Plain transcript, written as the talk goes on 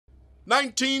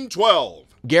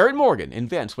1912. Garrett Morgan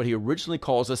invents what he originally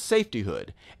calls a safety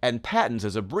hood and patents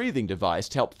as a breathing device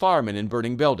to help firemen in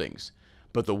burning buildings.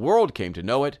 But the world came to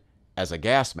know it as a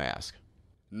gas mask.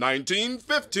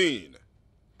 1915.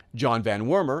 John Van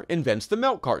Wormer invents the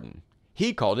milk carton.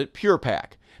 He called it Pure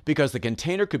Pack because the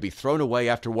container could be thrown away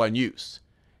after one use.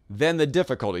 Then the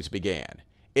difficulties began.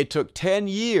 It took 10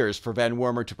 years for Van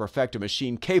Wormer to perfect a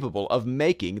machine capable of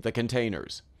making the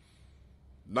containers.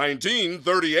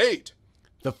 1938.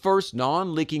 The first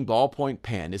non-leaking ballpoint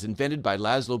pen is invented by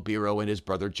Laszlo Biro and his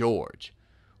brother George.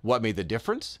 What made the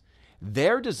difference?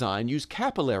 Their design used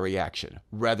capillary action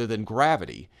rather than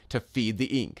gravity to feed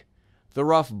the ink. The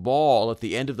rough ball at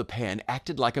the end of the pen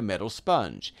acted like a metal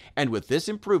sponge, and with this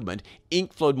improvement,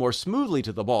 ink flowed more smoothly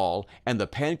to the ball and the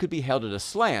pen could be held at a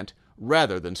slant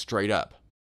rather than straight up.